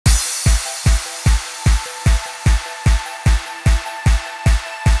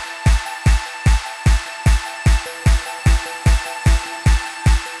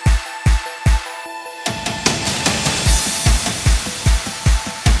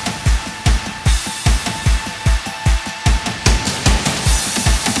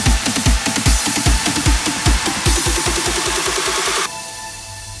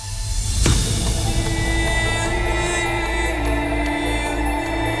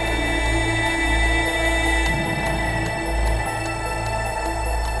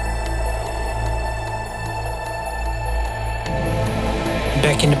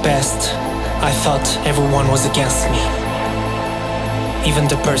Back in the past, I thought everyone was against me. Even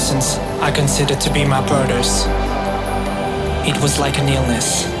the persons I considered to be my brothers. It was like an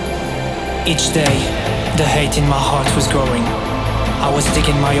illness. Each day, the hate in my heart was growing. I was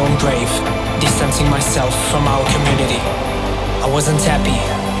digging my own grave, distancing myself from our community. I wasn't happy,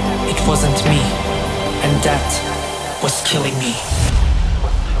 it wasn't me, and that was killing me.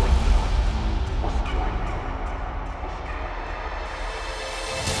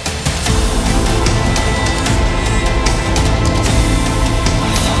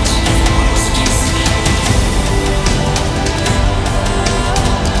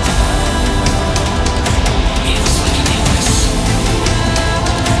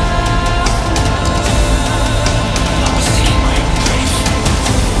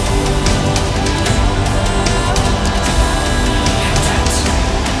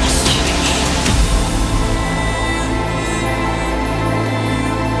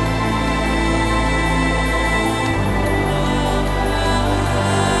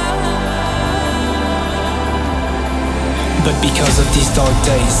 But because of these dark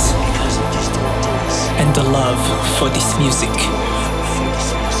days and the love for this music,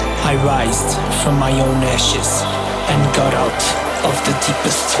 I rised from my own ashes and got out of the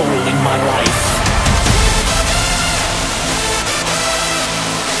deepest hole in my life.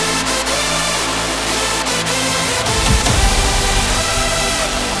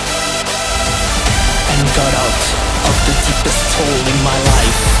 And got out of the deepest hole in my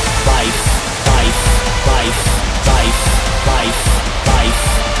life. Life, life, life, life. Life, life,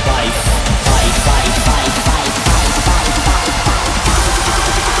 life, life, life, life, life, life, life.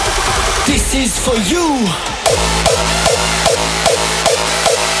 This is for you.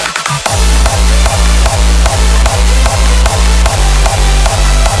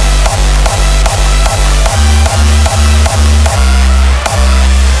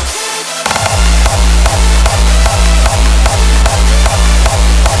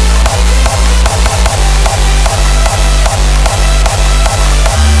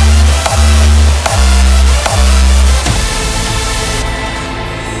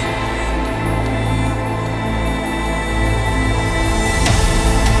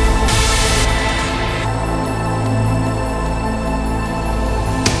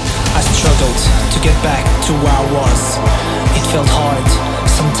 To get back to where I was. It felt hard,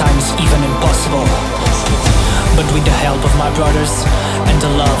 sometimes even impossible. But with the help of my brothers and the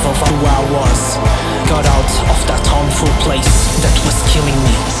love of who I was, got out of that harmful place that was killing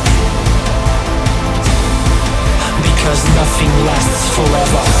me. Because nothing lasts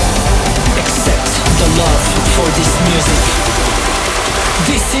forever except the love for this music.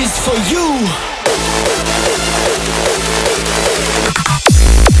 This is for you.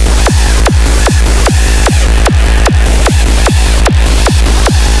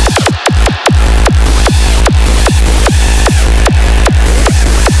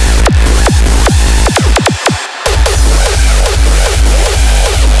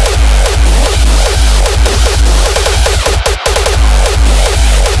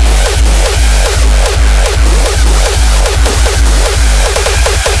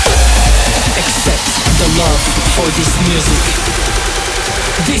 For this music,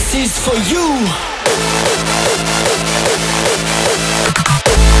 this is for you.